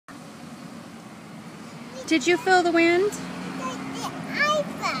Did you feel the wind?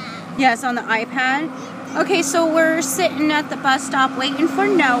 Yes, on the iPad. Okay, so we're sitting at the bus stop waiting for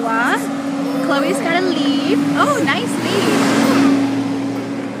Noah. Chloe's gotta leave. Oh, nice leave.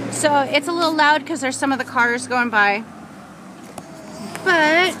 So it's a little loud because there's some of the cars going by.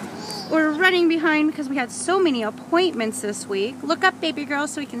 But we're running behind because we had so many appointments this week. Look up, baby girl,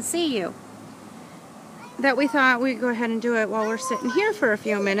 so we can see you. That we thought we'd go ahead and do it while we're sitting here for a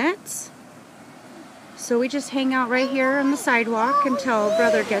few minutes. So we just hang out right here on the sidewalk until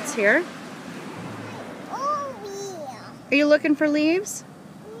brother gets here. Are you looking for leaves?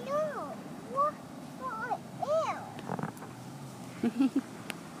 No. Look for it.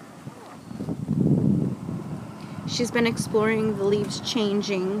 She's been exploring the leaves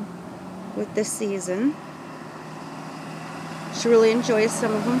changing with this season. She really enjoys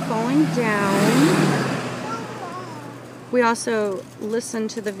some of them falling down. We also listen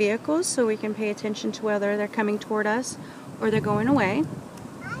to the vehicles so we can pay attention to whether they're coming toward us or they're going away.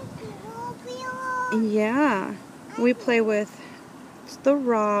 Yeah, we play with the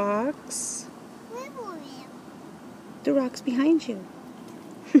rocks. The rocks behind you.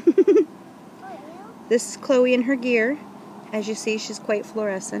 This is Chloe in her gear. As you see, she's quite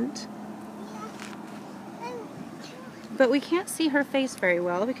fluorescent. But we can't see her face very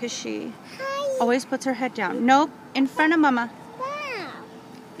well because she always puts her head down. Nope, in front of Mama.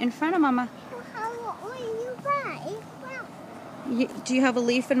 In front of Mama. Do you have a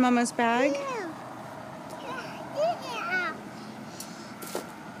leaf in Mama's bag?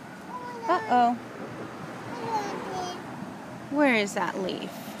 Uh-oh. Where is that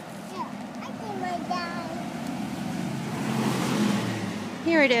leaf?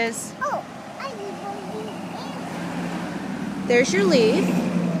 Here it is. There's your leaf.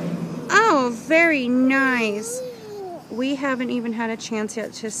 Oh, very nice. We haven't even had a chance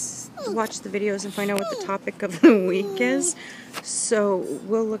yet to watch the videos and find out what the topic of the week is. So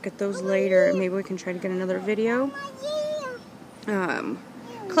we'll look at those later. Maybe we can try to get another video.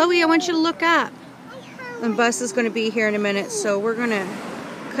 Chloe, I want you to look up. The bus is going to be here in a minute, so we're going to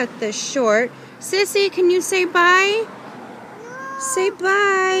cut this short. Sissy, can you say bye? Say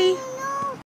bye.